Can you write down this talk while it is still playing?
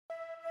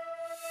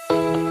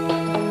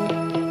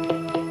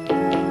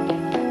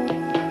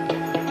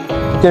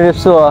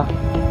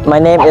My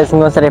name is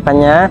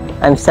Ngusaripanya.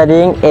 I'm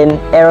studying in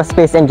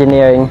aerospace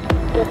engineering.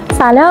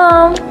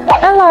 Salam,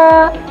 I'm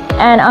Laura,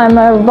 and I'm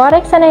a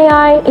robotics and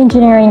AI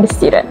engineering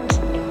student.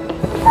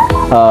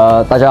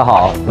 大家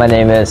好, my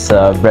name is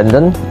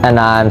Brendan, and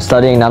I'm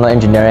studying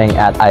nanoengineering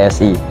at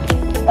ISE.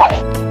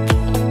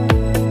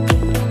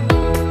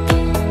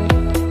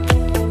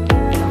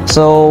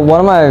 So one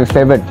of my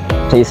favorite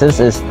places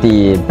is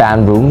the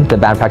band room, the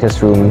band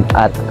practice room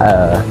at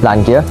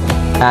Langir.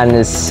 And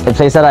it's a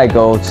place that I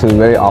go to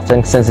very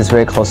often since it's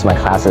very close to my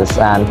classes.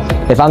 And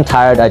if I'm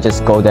tired, I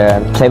just go there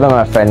and play with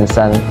my friends.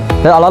 And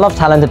there are a lot of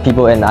talented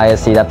people in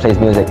ISE that plays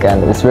music,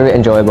 and it's very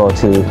enjoyable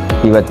to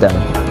be with them.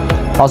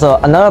 Also,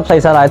 another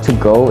place I like to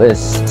go is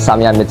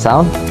Samyang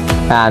Midtown.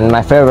 And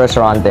my favorite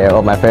restaurant there,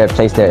 or my favorite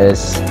place there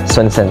is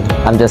Swensen.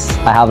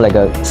 I have like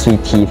a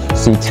sweet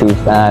tooth,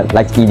 and I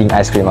like eating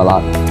ice cream a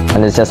lot.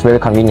 And it's just very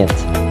convenient.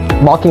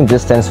 Walking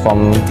distance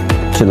from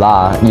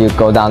Chula, you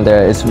go down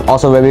there. It's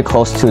also very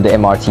close to the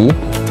MRT,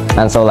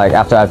 and so like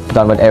after I've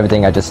done with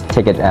everything, I just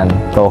take it and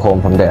go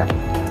home from there.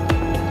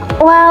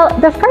 Well,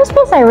 the first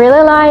place I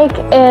really like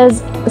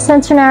is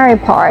Centenary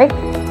Park,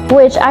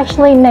 which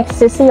actually next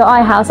to see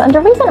iHouse. And the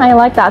reason I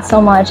like that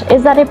so much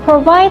is that it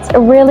provides a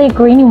really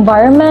green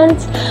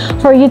environment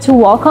for you to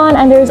walk on,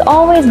 and there's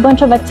always a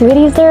bunch of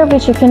activities there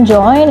which you can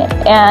join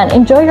and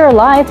enjoy your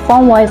life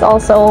fun-wise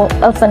also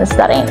in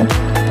studying.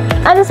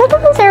 And the second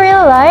place I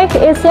really like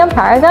is Siam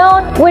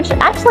Paragon, which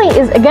actually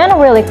is again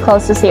really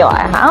close to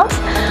COI House,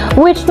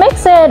 which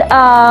makes it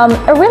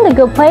a really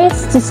good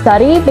place to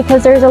study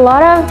because there's a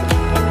lot of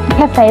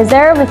cafes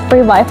there with free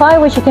Wi-Fi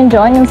which you can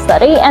join and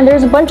study, and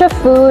there's a bunch of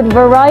food,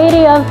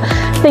 variety of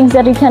things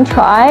that you can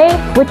try,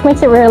 which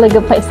makes it a really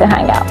good place to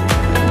hang out.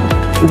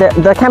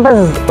 The campus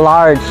is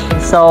large,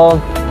 so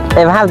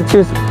if I have to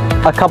choose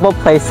a couple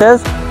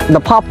places,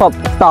 the pop-up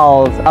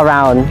stalls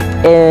around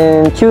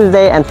in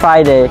Tuesday and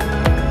Friday,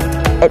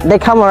 they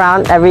come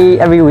around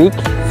every week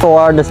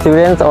for the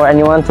students or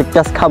anyone to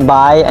just come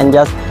by and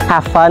just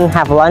have fun,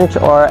 have lunch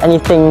or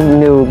anything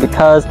new,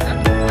 because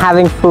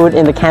having food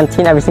in the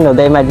canteen every single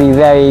day might be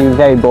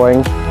very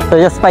boring. So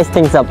just spice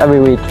things up every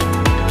week.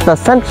 The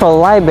central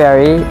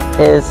library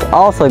is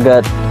also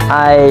good.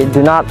 I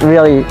do not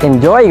really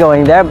enjoy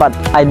going there, but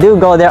I do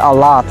go there a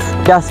lot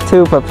just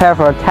to prepare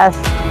for a test,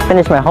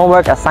 finish my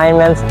homework,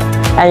 assignments,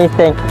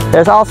 anything.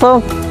 There's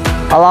also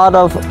a lot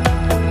of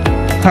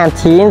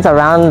canteens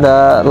around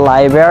the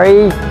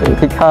library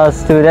because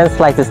students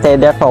like to stay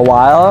there for a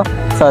while,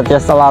 so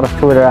just a lot of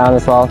food around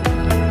as well.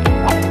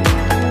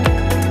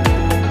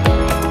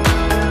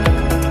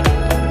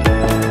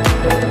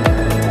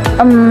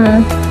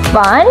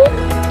 Fun,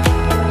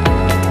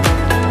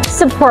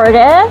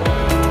 supportive,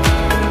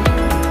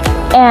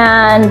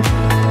 and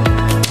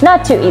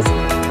not too easy.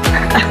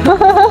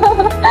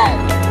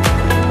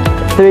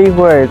 3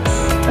 words.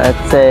 I'd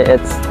say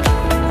it's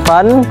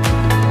fun,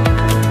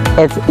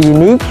 it's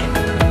unique,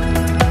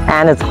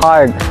 and it's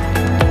hard.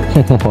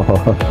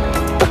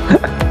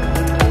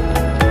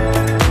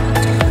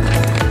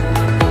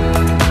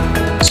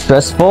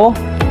 Stressful,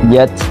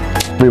 yet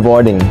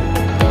rewarding.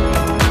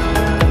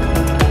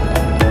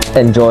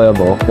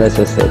 Enjoyable, let's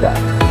just say that.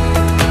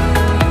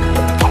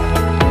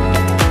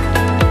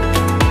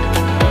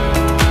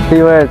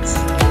 3 words.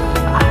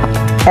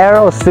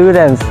 Aero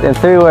students in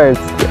 3 words.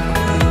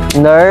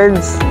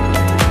 Nerds,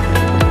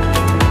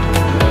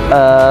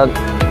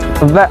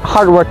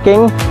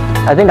 hardworking,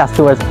 I think that's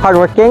 2 words.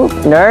 Hardworking,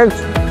 nerds,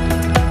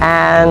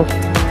 and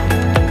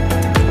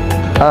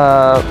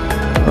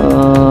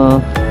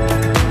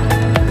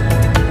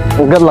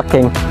good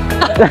looking.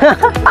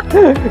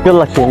 Good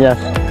looking, yes.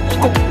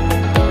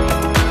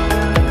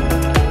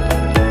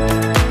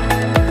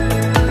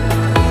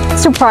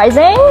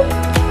 Surprising,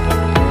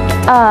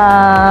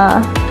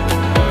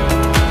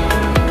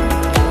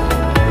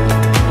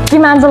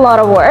 demands a lot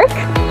of work.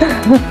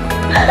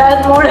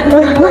 That's more than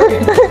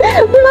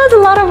Demands a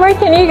lot of work.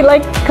 Can you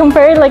like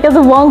compare it like as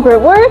a one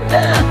group work?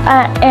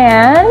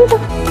 And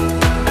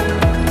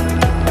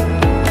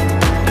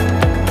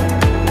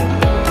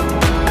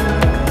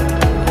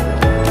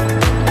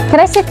can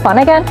I say fun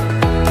again?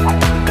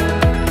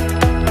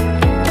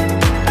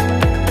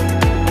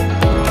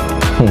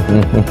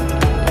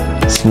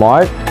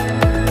 Smart,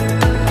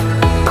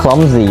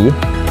 clumsy.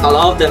 A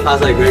lot of them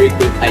has like very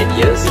good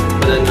ideas,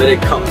 but then when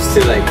it comes to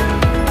like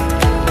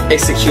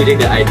executing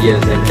the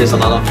ideas, and there's a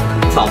lot of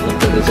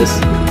problems, and it's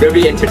just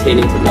very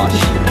entertaining to watch.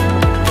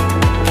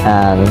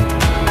 And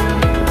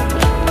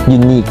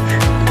unique.